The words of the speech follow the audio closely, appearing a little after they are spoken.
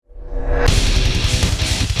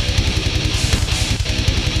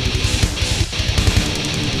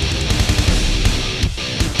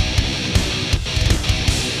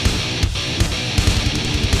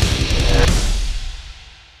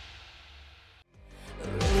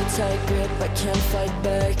tight grip, I can't fight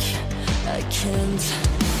back. I can't.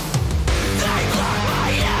 They block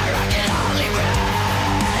my ear, I can only breathe.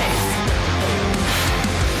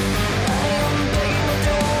 I am begging, but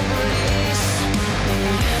they won't release me.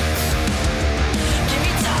 Give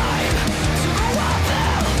me time to grow up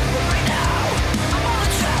now, but right now I'm on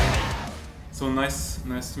the track. So nice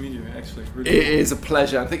to meet you, actually. Really It is a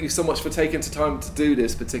pleasure, and thank you so much for taking the time to do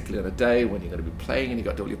this, particularly on a day when you're going to be playing and you've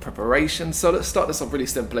got to do all your preparation. So let's start this off really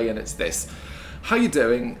simply, and it's this. How you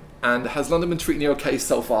doing, and has London been treating you okay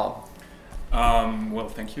so far? Well,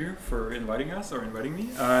 thank you for inviting me.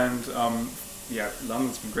 And yeah,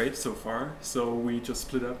 London's been great so far. So we just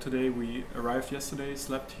split up today. We arrived yesterday,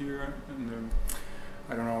 slept here in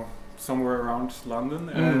I don't know, somewhere around London,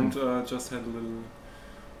 and just had a little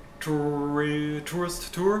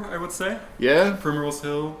tourist tour, I would say. Yeah? Primrose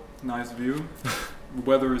Hill, nice view. The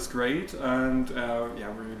weather is great, and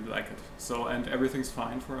yeah, we really like it. So, and everything's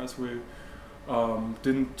fine for us. We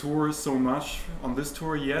didn't tour so much on this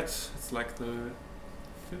tour yet. It's like the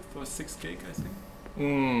 5th or 6th gig, I think.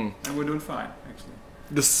 And we're doing fine, actually.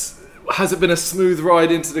 Has it been a smooth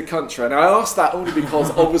ride into the country? And I asked that only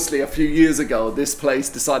because obviously a few years ago this place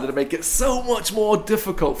decided to make it so much more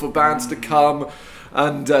difficult for bands to come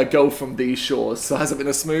and go from these shores. So has it been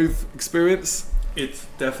a smooth experience? It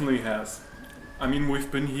definitely has. I mean, we've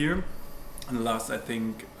been here in the last, I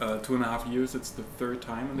think, 2.5 years. It's the 3rd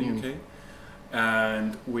time in the UK.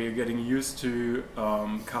 And we're getting used to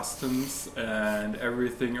customs and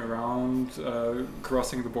everything around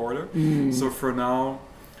crossing the border. So for now,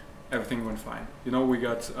 everything went fine. You know, we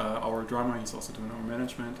got our drummer, he's also doing our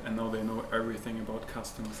management, and now they know everything about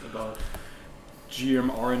customs, about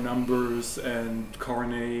GMR numbers and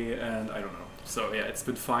carnet, and I don't know. So yeah, it's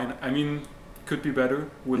been fine. I mean, could be better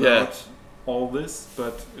without all this,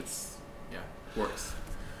 but it's, works.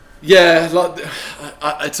 Yeah, like,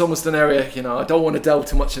 it's almost an area, you know, I don't want to delve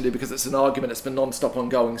too much into because it's an argument that's been non-stop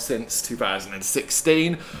ongoing since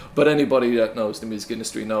 2016, but anybody that knows the music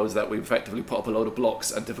industry knows that we've effectively put up a load of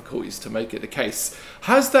blocks and difficulties to make it the case.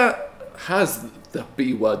 Has the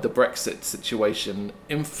B word, the Brexit situation,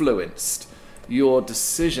 influenced your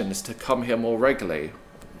decisions to come here more regularly?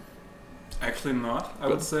 Actually not, I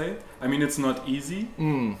would say. I mean, it's not easy,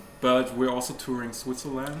 but we're also touring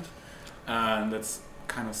Switzerland, and that's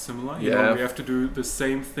kind of similar. You know, we have to do the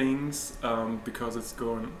same things because it's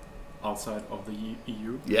going outside of the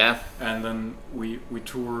EU. Yeah. And then we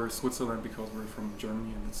tour Switzerland because we're from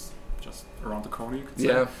Germany and it's just around the corner, you could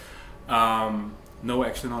say. Yeah. No,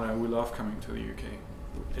 actually not. We love coming to the UK.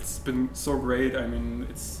 It's been so great. I mean,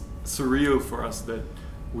 it's surreal for us that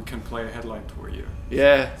we can play a headline tour here.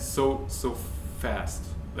 Yeah. So fast.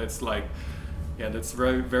 That's like... Yeah, that's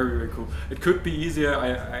very, very, very cool. It could be easier.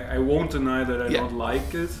 I won't deny that I don't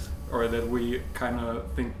like it, or that we kind of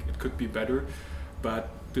think it could be better, but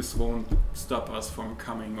this won't stop us from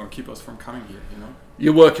coming or keep us from coming here, you know?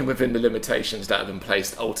 You're working within the limitations that have been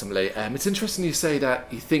placed ultimately. It's interesting you say that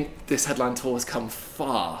you think this headline tour has come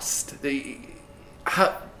fast.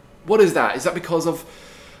 What is that? Is that because of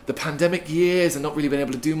the pandemic years and not really being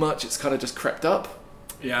able to do much? It's kind of just crept up?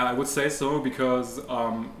 Yeah, I would say so because,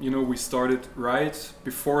 you know, we started right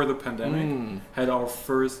before the pandemic, had our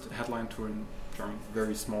first headline tour in Germany,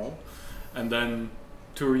 very small, and then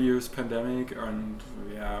 2 years pandemic, and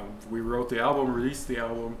we wrote the album, released the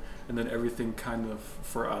album, and then everything kind of,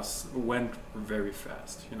 for us, went very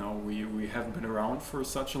fast. You know, we haven't been around for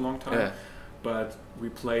such a long time, but we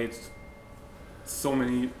played so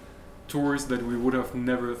many tours that we would have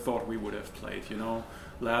never thought we would have played, you know.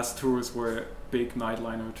 Last tours were big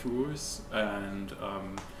nightliner tours and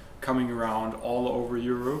coming around all over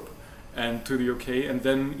Europe and to the UK, and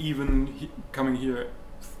then even coming here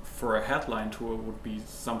for a headline tour would be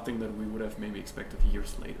something that we would have maybe expected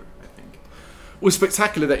years later, I think. Well,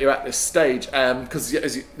 spectacular that you're at this stage because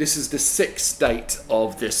this is the 6th date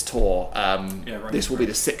of this tour. This will be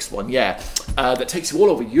the 6th one, that takes you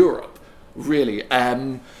all over Europe, really.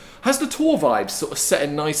 Has the tour vibes sort of set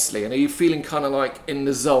in nicely, and are you feeling kind of like in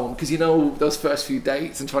the zone? Because you know those first few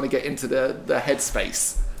dates and trying to get into the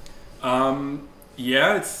headspace.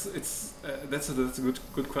 That's a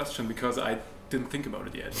good question because I didn't think about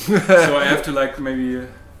it yet. So I have to like maybe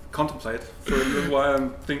contemplate for a little while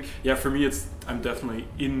and think. Yeah, for me I'm definitely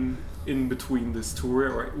in between this tour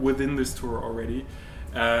or within this tour already.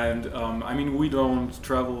 And I mean, we don't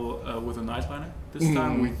travel with a nightliner this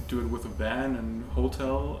time. We do it with a van and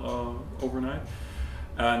hotel overnight,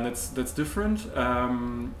 and that's different.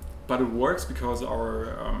 But it works because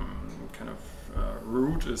our kind of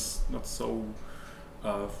route is not so.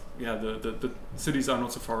 The cities are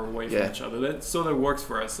not so far away from each other. So that works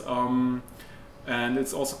for us. And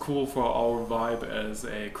it's also cool for our vibe as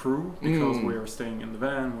a crew because we are staying in the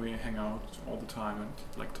van, we hang out all the time and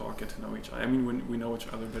like talk, get to know each other. I mean, we know each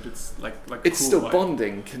other, but it's like it's cool still vibe.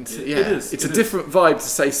 bonding. It is. It's a different vibe to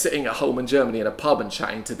say sitting at home in Germany in a pub and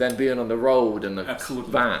chatting to then being on the road in a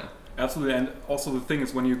van. Absolutely, and also the thing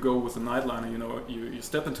is when you go with a nightliner, you know, you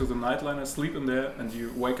step into the nightliner, sleep in there, and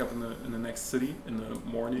you wake up in the next city in the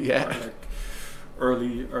morning, or like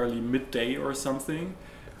early midday or something.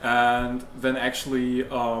 And then actually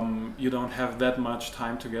you don't have that much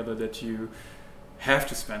time together that you have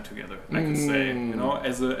to spend together, I could say, you know,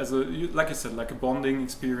 as a like I said, like a bonding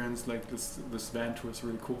experience. Like this van tour is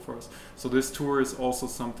really cool for us. So this tour is also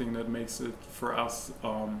something that makes it for us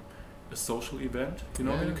a social event, you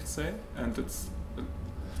know, you could say, and it's a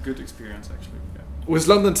good experience actually. It was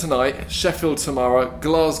London tonight, Sheffield tomorrow,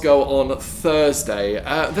 Glasgow on Thursday.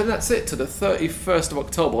 Then that's it to the 31st of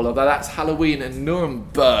October, although that's Halloween in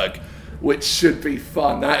Nuremberg, which should be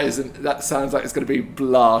fun. That sounds like it's going to be a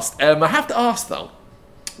blast. I have to ask though,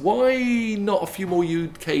 why not a few more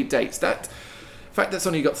UK dates? In fact, that's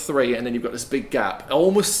only got 3, and then you've got this big gap. It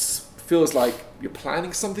almost feels like you're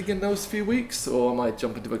planning something in those few weeks, or am I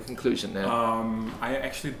jumping to a conclusion now? I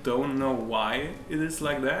actually don't know why it is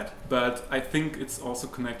like that, but I think it's also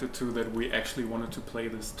connected to that we actually wanted to play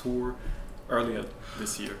this tour earlier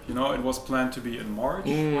this year. You know, it was planned to be in March,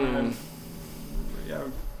 when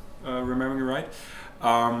remembering right.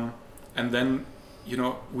 And then, you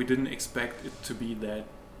know, we didn't expect it to be that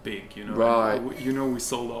big, you know. Right. We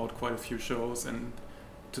sold out quite a few shows, and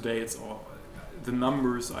today it's all... The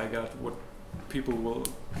numbers I got, what people will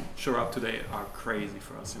show up today are crazy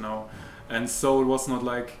for us, you know. And so it was not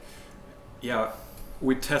like,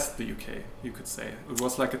 we test the UK, you could say. It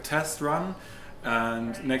was like a test run,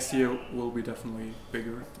 and next year will be definitely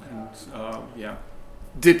bigger. And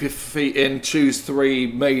dip your feet in, choose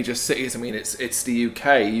 3 major cities. I mean, it's the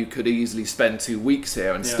UK. You could easily spend 2 weeks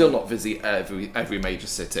here and still not visit every major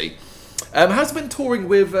city. How's it been touring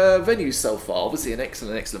with venues so far? Obviously, an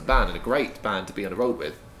excellent band and a great band to be on the road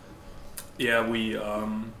with. Yeah, we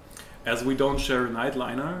as we don't share a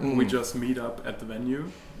nightliner, we just meet up at the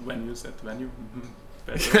venues at the venue.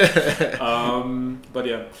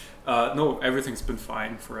 No, everything's been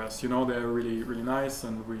fine for us. You know, they're really, really nice,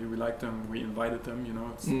 and we like them. We invited them. You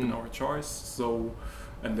know, it's been our choice. So,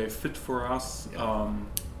 and they fit for us.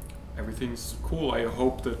 Everything's cool. I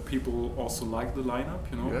hope that people also like the lineup.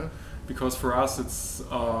 You know. Yeah. Because for us, it's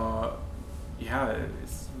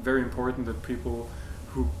it's very important that people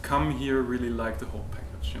who come here really like the whole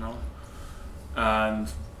package, you know. And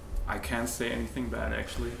I can't say anything bad,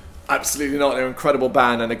 actually. Absolutely not. They're an incredible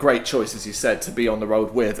band and a great choice, as you said, to be on the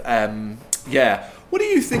road with. What do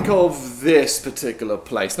you think of this particular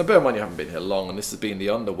place? Now, bear in mind you haven't been here long, and this has been the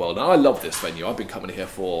Underworld. And I love this venue. I've been coming here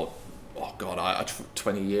for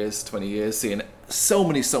 20 years, seeing so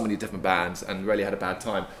many different bands, and really had a bad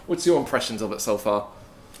time. What's your impressions of it so far?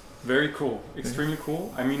 Very cool, extremely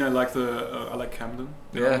cool. I mean, I like Camden.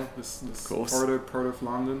 You know, this part of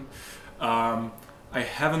London. I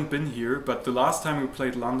haven't been here, but the last time we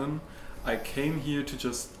played London, I came here to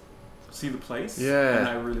just see the place, and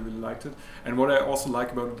I really, really liked it. And what I also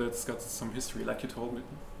like about it, that's got some history, like you told me,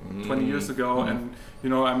 20 years ago. And you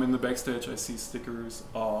know, I'm in the backstage, I see stickers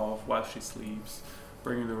of While She Sleeps,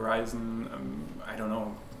 Bring the Horizon, I don't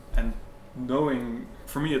know. And knowing,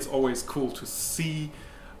 for me, it's always cool to see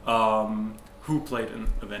who played in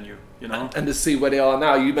a venue, you know, and to see where they are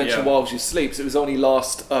now. You mentioned While She Sleeps. It was only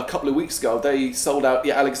a couple of weeks ago they sold out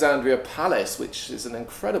the Alexandria Palace, which is an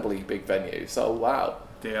incredibly big venue. So wow.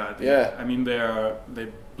 I mean, they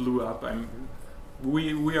blew up.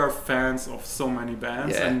 We are fans of so many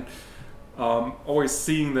bands, and always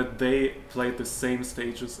seeing that they played the same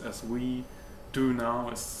stages as we do now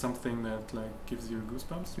is something that like gives you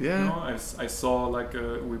goosebumps. You know? I saw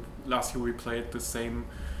last year we played the same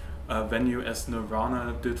venue as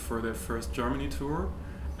Nirvana did for their first Germany tour,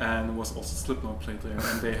 and was also Slipknot played there,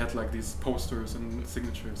 and they had like these posters and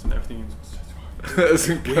signatures and everything.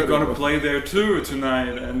 We're gonna play there too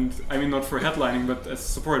tonight, and I mean, not for headlining but as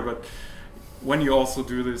support. But when you also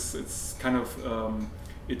do this, it's kind of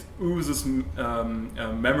it oozes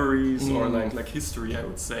memories or like history, I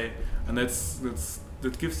would say, and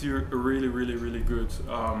that gives you a really, really, really good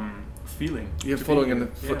feeling. You're following in the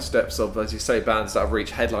footsteps of, as you say, bands that have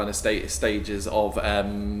reached headliner stages of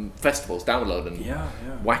festivals, Download and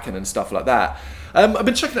Wacken and stuff like that. I've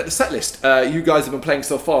been checking out the set list. You guys have been playing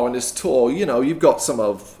so far on this tour. You know, you've got a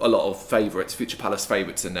lot of favourites, Future Palace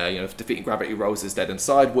favourites in there. You know, Defeating Gravity, Roses, Dead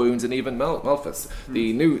Inside, Wounds, and even Melfus,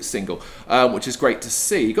 the new single, which is great to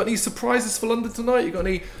see. You got any surprises for London tonight? You got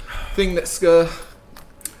anything that's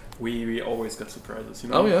we always get surprises.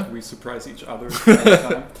 Oh yeah. We surprise each other all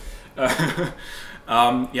the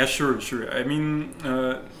time. Yeah, sure. I mean,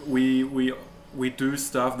 we do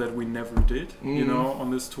stuff that we never did.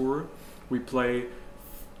 On this tour, we play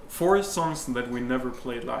 4 songs that we never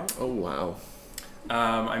played live. Oh wow.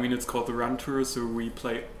 I mean, it's called the Run Tour, so we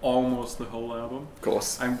play almost the whole album. Of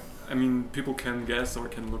course. I mean, people can guess or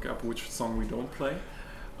can look up which song we don't play,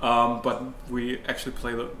 but we actually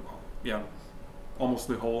play almost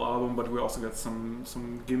the whole album. But we also got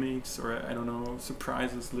some gimmicks or I don't know,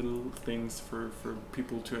 surprises, little things for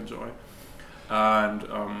people to enjoy. And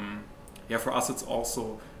for us, it's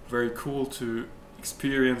also very cool to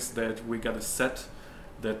experience that we got a set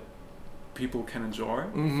that people can enjoy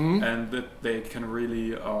and that they can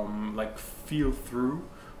really feel through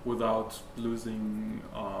without losing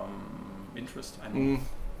interest. I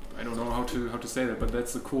don't know how to say that, but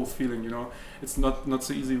that's a cool feeling. It's not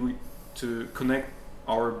so easy to connect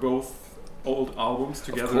our both old albums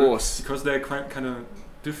together, of course, because they're kind of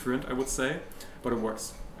different, I would say, but it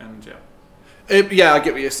works. And I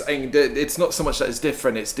get what you're saying. It's not so much that it's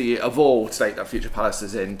different, it's the evolved state that Future Palace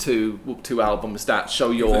is in. Two albums that show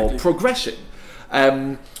your progression.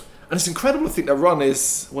 And it's incredible to think that Run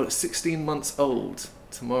is, 16 months old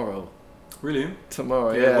tomorrow. Really?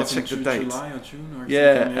 Tomorrow, yeah. Check the date. July or June or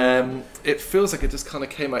something. It feels like it just kind of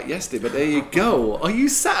came out yesterday, but there you go. Are you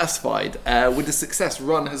satisfied with the success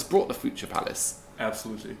Run has brought the Future Palace?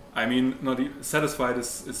 Absolutely. I mean, not satisfied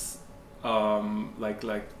is like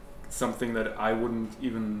something that I wouldn't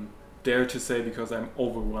even dare to say, because I'm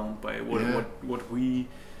overwhelmed by what we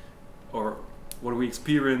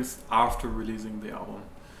experienced after releasing the album,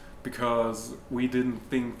 because we didn't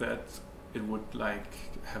think that it would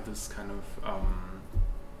have this kind of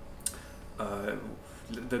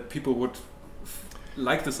that people would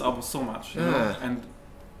like this album so much, you know? And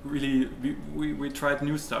really we tried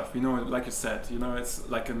new stuff, like you said, it's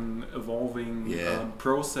like an evolving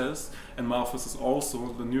process. And Malthus is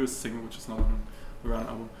also the newest single, which is not on the Run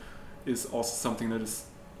album, is also something that is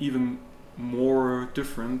even more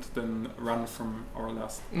different than Run from our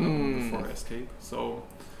last album before Escape. So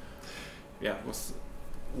I'm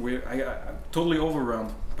totally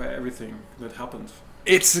overwhelmed by everything that happened.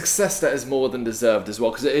 It's success that is more than deserved as well,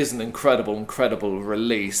 because it is an incredible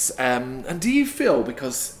release. And do you feel,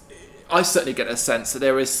 because I certainly get a sense that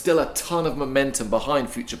there is still a ton of momentum behind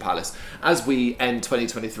Future Palace as we end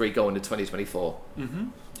 2023, go into 2024?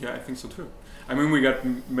 Yeah, I think so too. I mean, we got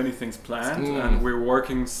many things planned and we're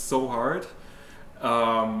working so hard.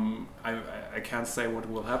 I can't say what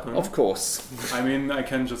will happen. Of course. I mean, I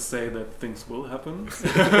can just say that things will happen.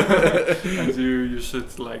 And you should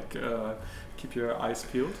keep your eyes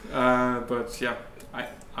peeled. But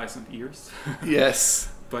eyes and ears. Yes.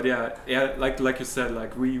 But like you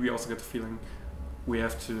said, we also get the feeling we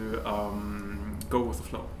have to go with the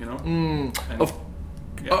flow,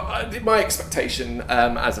 my expectation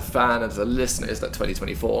as a fan, as a listener, is that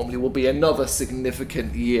 2024 will be another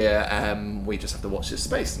significant year. We just have to watch this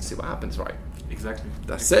space and see what happens, right? Exactly.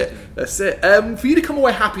 That's it. For you to come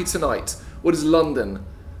away happy tonight, what does London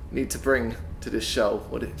need to bring to this show?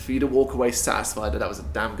 For you to walk away satisfied that was a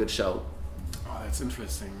damn good show? Oh, that's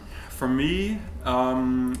interesting. For me,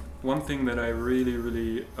 one thing that I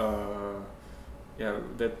really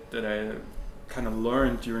that I kind of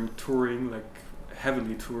learned during touring,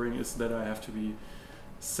 heavily touring, is that I have to be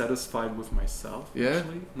satisfied with myself.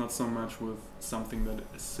 Actually, not so much with something that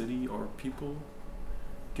a city or people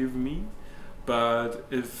give me, but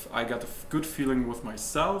if I got a good feeling with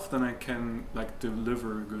myself, then I can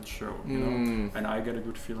deliver a good show, and I get a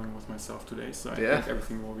good feeling with myself today, so I think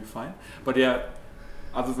everything will be fine. But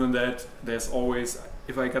other than that, there's always,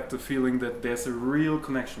 if I get the feeling that there's a real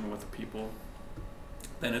connection with the people,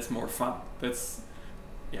 then it's more fun. That's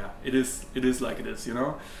it is like it is,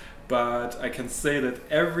 But I can say that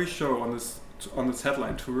every show on this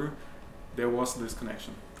headline tour, there was this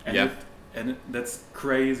connection, and that's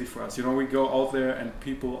crazy for us. We go out there and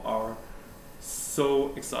people are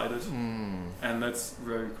so excited, and that's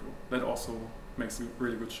very cool. That also makes a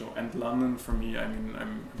really good show. And London, for me, I mean,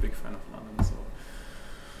 I'm a big fan of London, so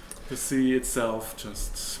the city itself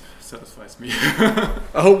just satisfies me.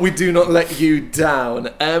 I hope we do not let you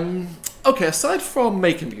down. Okay, aside from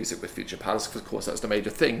making music with Future Palace, of course that's the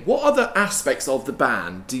major thing, what other aspects of the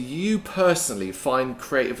band do you personally find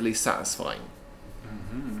creatively satisfying?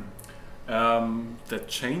 That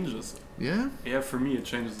changes. Yeah? Yeah, for me it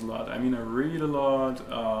changes a lot. I mean, I read a lot.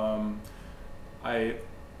 I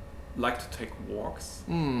like to take walks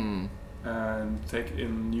and take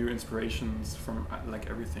in new inspirations from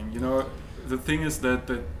everything. The thing is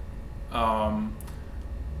that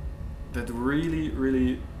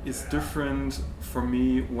really is different for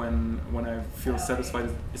me when I feel satisfied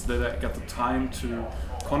is that I got the time to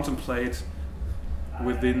contemplate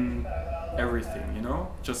within everything, you know,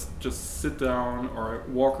 just sit down or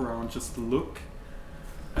walk around, just look,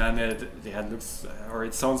 and it looks, or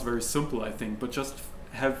it sounds very simple, I think, but just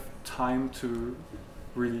have time to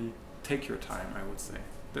really take your time, I would say.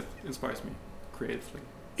 That inspires me creatively.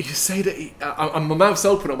 You say that my mouth's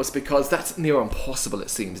open almost, because that's near impossible, it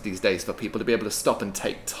seems, these days, for people to be able to stop and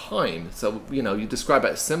take time. So, you know, you describe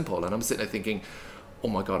it as simple, and I'm sitting there thinking, oh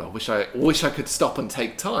my God, I wish I could stop and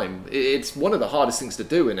take time. It's one of the hardest things to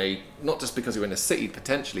do not just because you're in a city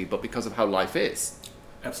potentially, but because of how life is.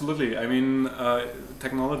 Absolutely. I mean,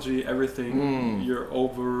 technology, everything. You're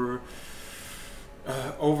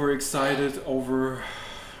overexcited,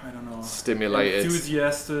 I don't know, stimulated,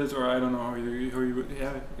 enthusiastic, or I don't know how you would,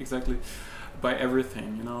 yeah, exactly, by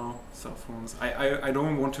everything, you know, cell phones. I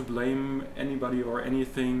don't want to blame anybody or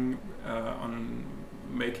anything on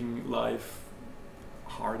making life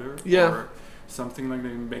harder, or something like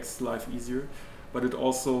that. It makes life easier, but it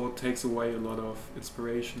also takes away a lot of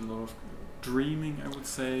inspiration, a lot of dreaming, I would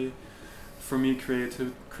say. For me,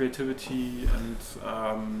 creativity and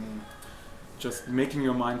just making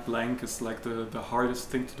your mind blank is like the hardest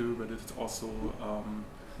thing to do, but it's also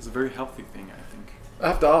is a very healthy thing, I think. I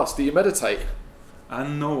have to ask, do you meditate?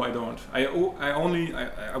 No, I don't. I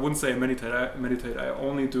wouldn't say I meditate. I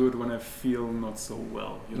only do it when I feel not so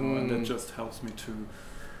well, you know, and that just helps me to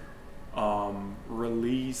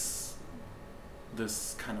release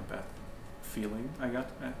this kind of bad feeling I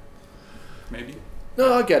got, maybe.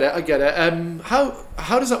 No, I get it.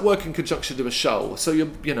 How does that work in conjunction to a show? So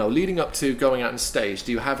you know, leading up to going out on stage,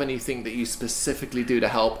 do you have anything that you specifically do to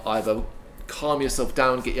help either calm yourself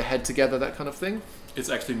down, get your head together, that kind of thing? It's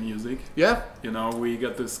actually music. Yeah. You know, we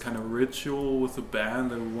got this kind of ritual with the band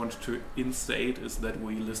that we want to instate, is that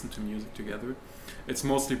we listen to music together. It's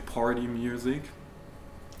mostly party music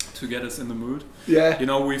to get us in the mood. Yeah. You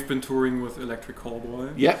know, we've been touring with Electric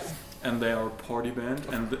Callboy. Yeah. And they are a party band,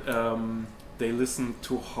 and they listen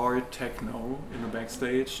to hard techno in the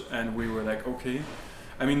backstage, and we were like, okay.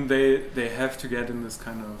 I mean, they have to get in this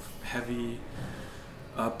kind of heavy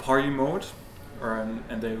party mode,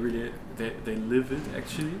 and they really they live it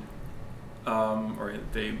actually, or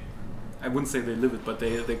I wouldn't say they live it, but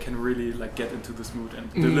they can really like get into this mood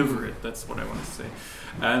and deliver it. That's what I want to say.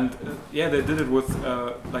 And they did it with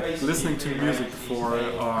like listening to music before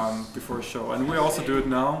a show, and we also do it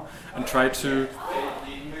now and try to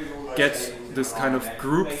get this kind of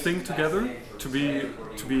group thing together to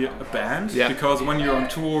be a band. Yeah. Because when you're on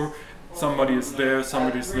tour, somebody's there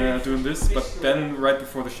doing this, but then right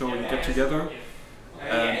before the show you get together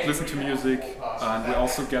and listen to music, and we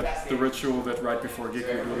also get the ritual that right before a gig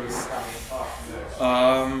we do this.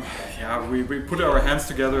 We put our hands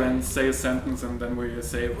together and say a sentence, and then we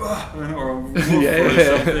say or woof or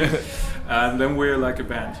something, and then we're like a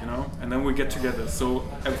band, you know, and then we get together. So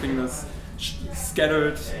everything is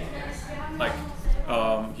scattered, like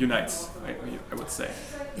unites, I would say.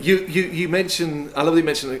 You mentioned, I love that you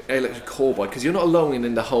mentioned Electric Callboy, because you're not alone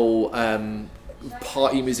in the whole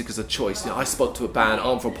party music as a choice. You know, I spoke to a band,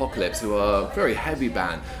 Armed for Apocalypse, who are a very heavy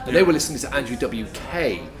band, and they were listening to Andrew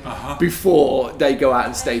WK before they go out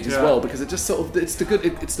on stage as well, because it just sort of it's the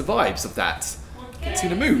vibes of that. It's in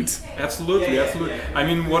the mood. Absolutely. I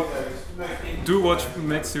mean, what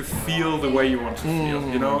makes you feel the way you want to feel.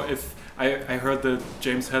 You know, if I heard that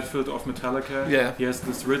James Hetfield of Metallica, he has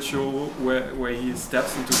this ritual where he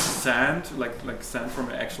steps into sand, like sand from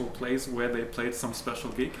an actual place where they played some special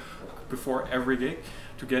gig before every gig,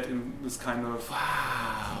 to get in this kind of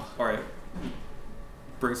or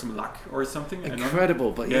bring some luck or something.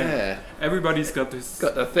 Incredible, but everybody's got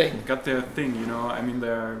their thing. You know, I mean,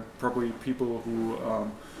 there are probably people who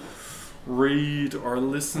read or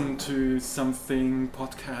listen to something,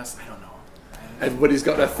 podcast, I don't know. Everybody's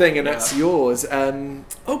got their thing, and that's yours.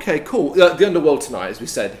 Okay, cool. The Underworld tonight, as we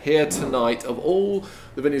said, here tonight, of all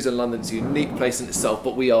the venues in London, it's a unique place in itself,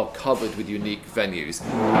 but we are covered with unique venues.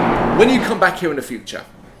 When you come back here in the future,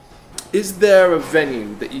 is there a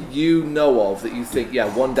venue that you know of that you think,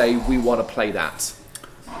 one day we want to play that?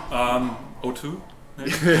 O2?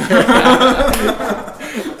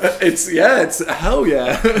 It's hell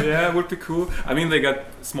yeah. Yeah, it would be cool. I mean, they got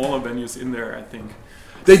smaller venues in there, I think.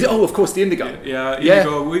 They do, of course, the Indigo.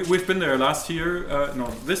 Indigo. We've been there last year.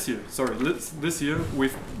 This year. Sorry, this year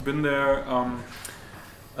we've been there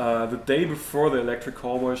the day before the Electric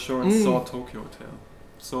Callboy show and saw Tokyo Hotel.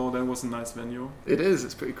 So that was a nice venue. It is.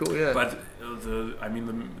 It's pretty cool. Yeah. But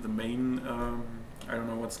the main I don't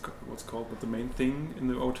know what's called, but the main thing in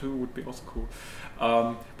the O2 would be also cool.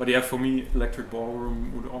 But yeah, for me, electric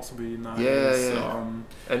ballroom would also be nice. Yeah.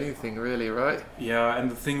 Anything really, right? Yeah, and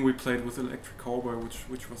the thing we played with Electric Cowboy,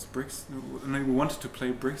 which was Brixton. And we wanted to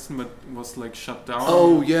play Brixton, but it was like shut down.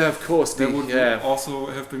 Oh yeah, of course. That would also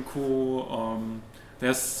have been cool.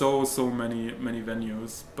 There's so many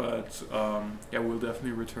venues, but yeah, we'll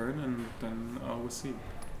definitely return, and then we'll see.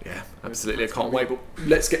 Yeah, absolutely. I can't wait. But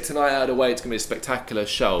let's get tonight out of the way. It's going to be a spectacular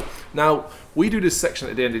show. Now, we do this section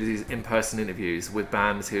at the end of these in-person interviews with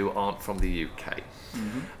bands who aren't from the UK.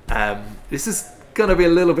 Mm-hmm. This is going to be a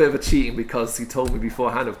little bit of a cheating because you told me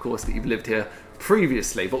beforehand, of course, that you've lived here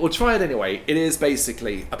previously. But we'll try it anyway. It is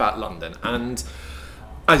basically about London, and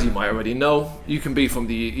as you might already know, you can be from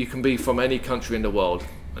any country in the world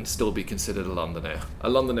and still be considered a Londoner. A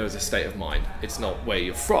Londoner is a state of mind. It's not where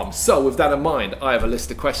you're from. So with that in mind, I have a list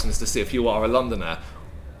of questions to see if you are a Londoner.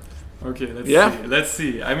 Okay, let's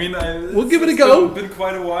see. I mean, we'll give it a go. It's been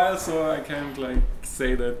quite a while, so I can't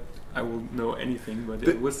say that I will know anything, but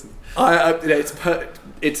it was.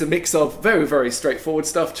 It's a mix of very, very straightforward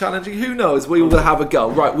stuff, challenging. Who knows? We will have a go.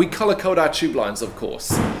 Right, we colour code our tube lines, of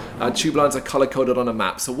course. Our tube lines are colour coded on a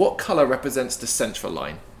map. So what colour represents the central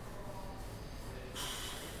line?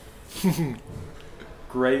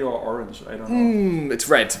 Grey or orange? I don't know. It's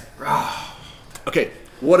red. Okay,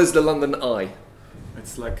 what is the London Eye?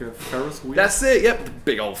 It's like a Ferris wheel. That's it. Yep, the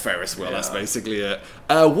big old Ferris wheel. Yeah. That's basically it.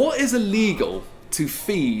 What is illegal to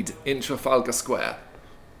feed in Trafalgar Square?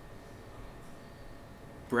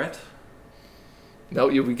 Bread? No,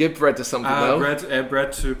 you would give bread to something though. Bread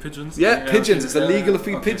to pigeons? Yeah, pigeons. It's illegal to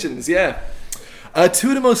feed pigeons, yeah. Two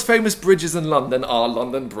of the most famous bridges in London are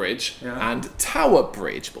London Bridge and Tower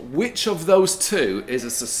Bridge. But which of those two is a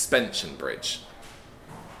suspension bridge?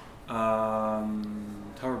 Tower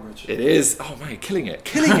Bridge. It is. Oh man, killing it.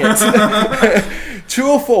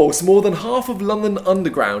 True or false, more than half of London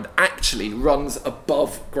Underground actually runs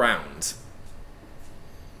above ground?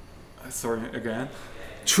 Sorry, again?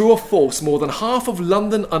 True or false, more than half of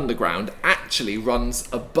London Underground actually runs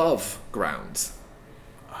above ground?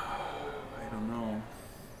 I don't know.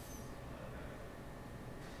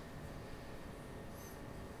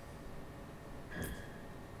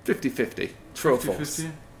 $50-50. True or false?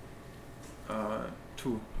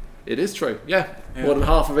 2. It is true, yeah. More than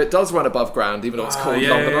half of it does run above ground, even though it's called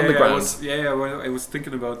London Underground. Well, I was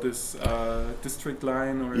thinking about this district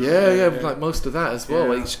line. Or like most of that as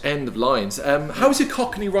well, each end of lines. How's your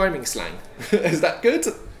Cockney rhyming slang? Is that good?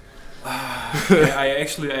 I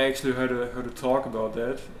actually heard a talk about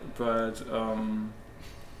that, but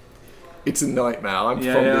it's a nightmare. I'm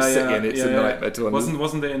from the city, and it's a nightmare to understand.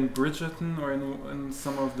 Wasn't there in Bridgerton or in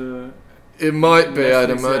some of the? It might be,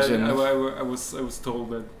 I'd imagine. I was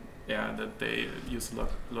told that that they use a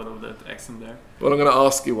lot of that accent there. Well, I'm going to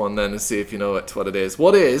ask you one then and see if you know what it is.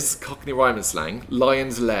 What is Cockney rhyming slang?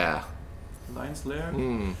 Lion's Lair. Lion's Lair.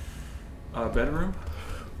 Bedroom.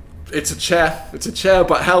 It's a chair,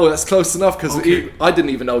 but hell, that's close enough because I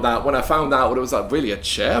didn't even know that. When I found out, it was like, really a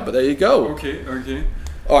chair? But there you go. Okay.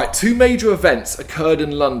 All right, 2 major events occurred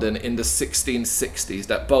in London in the 1660s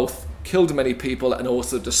that both killed many people and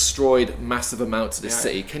also destroyed massive amounts of the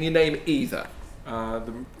city. Can you name either?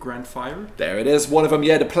 The Grand Fire. There it is. One of them,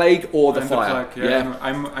 the plague or the fire. The plague,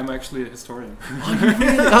 I'm actually a historian.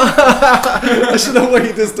 I should have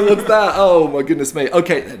waited just towards that. Oh my goodness me.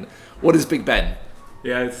 Okay then, what is Big Ben?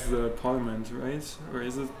 Yeah, it's the Parliament, right? Or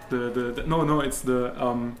is it the no? It's the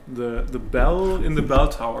bell in the bell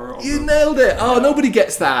tower. You nailed it! Oh, nobody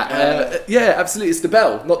gets that. Yeah, absolutely, it's the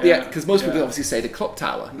bell, not the because most people obviously say the clock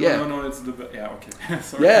tower. No, it's the bell. Yeah, okay.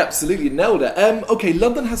 Sorry. Yeah, absolutely, nailed it. Okay,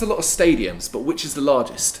 London has a lot of stadiums, but which is the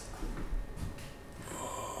largest?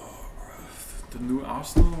 The new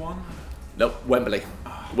Arsenal one? Nope, Wembley.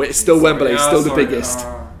 It's still Wembley, still the biggest.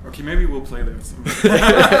 Okay, maybe we'll play this.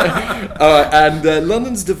 And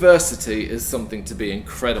London's diversity is something to be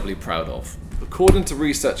incredibly proud of. According to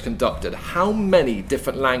research conducted, how many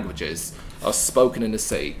different languages are spoken in the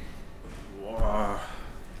city?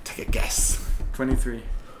 Take a guess. 23.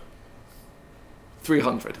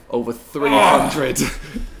 300. Over 300.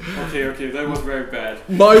 Okay, that was very bad.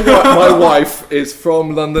 My wife is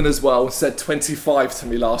from London as well, said 25 to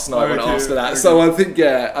me last night when I asked her that. So I think,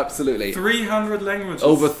 absolutely. 300 languages.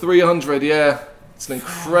 Over 300, yeah. It's an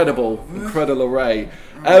incredible array.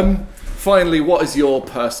 Finally, what is your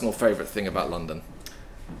personal favourite thing about London?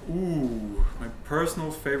 Ooh, my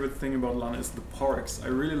personal favourite thing about London is the parks. I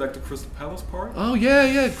really like the Crystal Palace Park. Oh,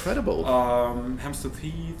 yeah, incredible. Hampstead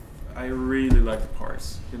Heath. I really like the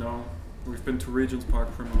parks, We've been to Regent's Park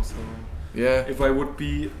for most of them. Yeah. If I would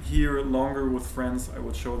be here longer with friends, I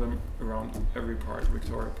would show them around every park,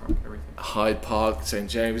 Victoria Park, everything. Hyde Park, St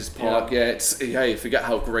James's Park. Yeah, you forget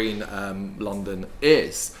how green London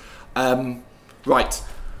is. Right.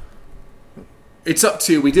 It's up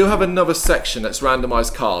to you. We do have another section that's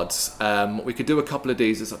randomised cards. We could do a couple of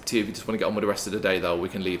these. It's up to you. If you just want to get on with the rest of the day, though, we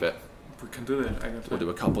can leave it. We can do that. We'll do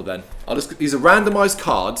a couple then. These are randomised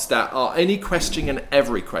cards that are any question and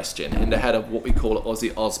every question in the head of what we call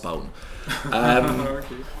Ozzy Osbourne.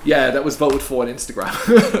 Okay. Yeah, that was voted for on Instagram.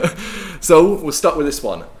 So we'll start with this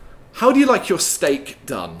one. How do you like your steak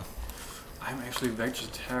done? I'm actually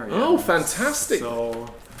vegetarian. Oh, fantastic.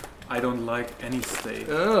 So I don't like any steak.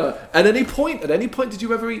 At any point did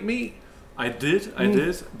you ever eat meat? I did,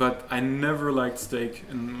 but I never liked steak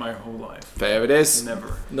in my whole life. There it is.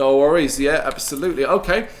 Never. No worries, yeah, absolutely.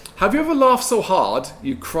 Okay. Have you ever laughed so hard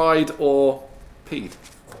you cried or peed?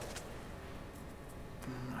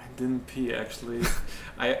 I didn't pee, actually.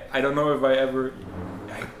 I don't know if I ever...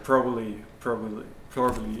 I probably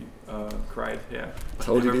cried, yeah. I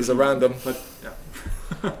told you these are random. But, yeah.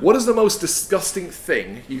 What is the most disgusting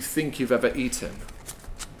thing you think you've ever eaten?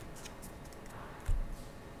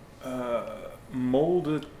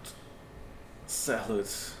 Molded salad.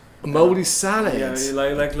 Moldy salad? Yeah,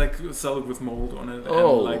 like salad with mold on it.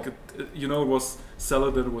 Oh. And it was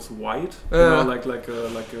salad that was white. Like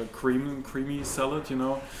a creamy salad,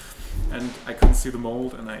 And I couldn't see the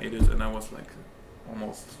mold, and I ate it, and I was like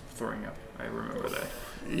almost throwing up. I remember that.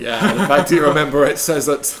 Yeah, the fact you remember it says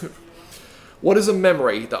that. What is a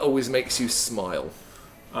memory that always makes you smile?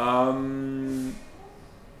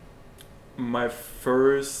 My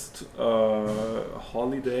first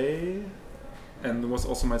holiday, and it was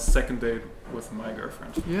also my second date with my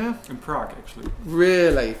girlfriend. Yeah. In Prague, actually.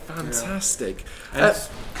 Really? Fantastic. Yeah.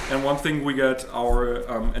 And one thing, we got our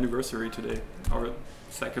anniversary today. Our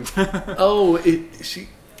second. She...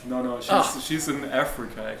 No, she's in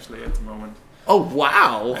Africa, actually, at the moment. Oh,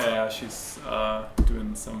 wow. Yeah, she's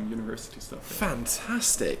doing some university stuff there.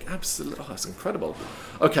 Fantastic. Absolutely. Oh, that's incredible.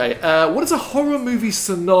 Okay, what is a horror movie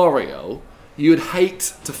scenario you'd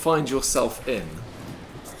hate to find yourself in?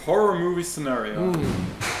 Horror movie scenario.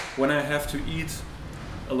 When I have to eat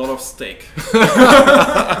a lot of steak.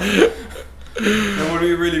 That would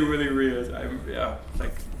be really, really weird.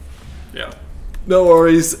 No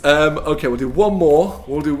worries. Okay, we'll do one more.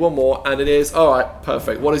 And it is... Alright,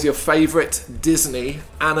 perfect. What is your favourite Disney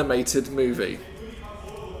animated movie?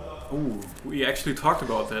 Ooh, we actually talked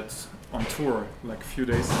about that on tour like a few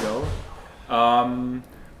days ago.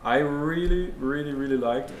 I really, really, really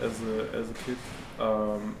liked as a kid.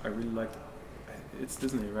 I really liked. It's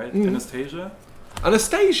Disney, right? Anastasia.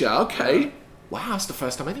 Anastasia. Okay. Wow, that's the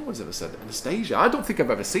first time anyone's ever said Anastasia. I don't think I've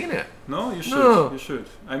ever seen it. No, you should. No. You should.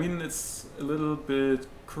 I mean, it's a little bit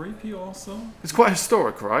creepy also. It's quite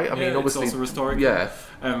historic, right? I mean, obviously. It's also historical. Yeah.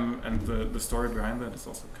 And the story behind that is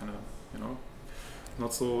also kind of,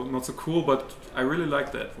 not so cool. But I really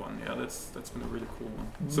like that one. Yeah, that's been a really cool one.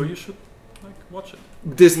 So you should watch it.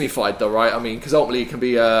 Disney-fied though, right? I mean, because ultimately it can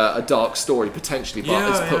be a dark story potentially, but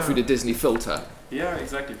it's put through the Disney filter. Yeah,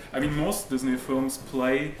 exactly. I mean, most Disney films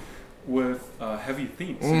play with heavy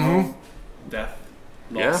themes, death,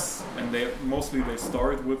 loss, and they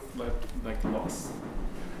start with like loss.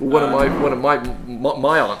 One of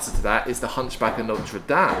my answer to that is The Hunchback of Notre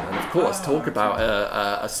Dame, and of course talk about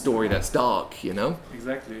a story that's dark,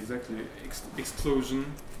 Exactly.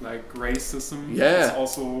 Exclusion, like racism, is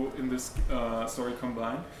also in this story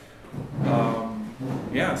combined.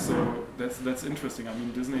 So that's interesting. I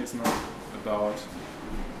mean, Disney is not about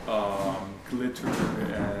glitter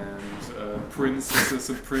and princesses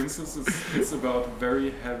and princes. It's about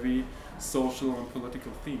very heavy social and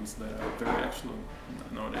political themes that are very actual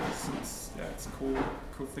nowadays. It's a cool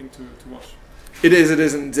thing to watch. It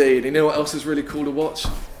is indeed. You know what else is really cool to watch?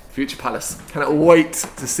 Future Palace. Cannot wait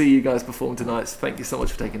to see you guys perform tonight. So thank you so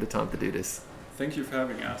much for taking the time to do this. Thank you for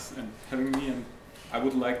having us and having me, and I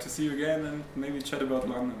would like to see you again and maybe chat about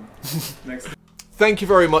London next time. Thank you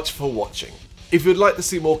very much for watching. If you'd like to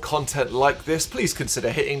see more content like this, please consider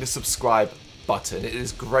hitting the subscribe button. It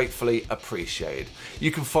is gratefully appreciated.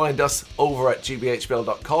 You can find us over at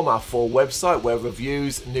gbhbl.com, our full website where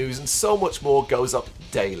reviews, news and so much more goes up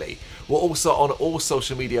daily. We're also on all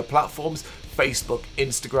social media platforms: Facebook,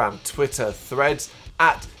 Instagram, Twitter, Threads,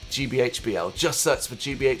 at GBHBL. Just search for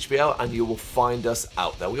GBHBL and you will find us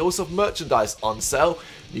out there. We also have merchandise on sale.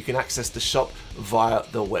 You can access the shop via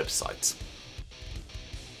the website.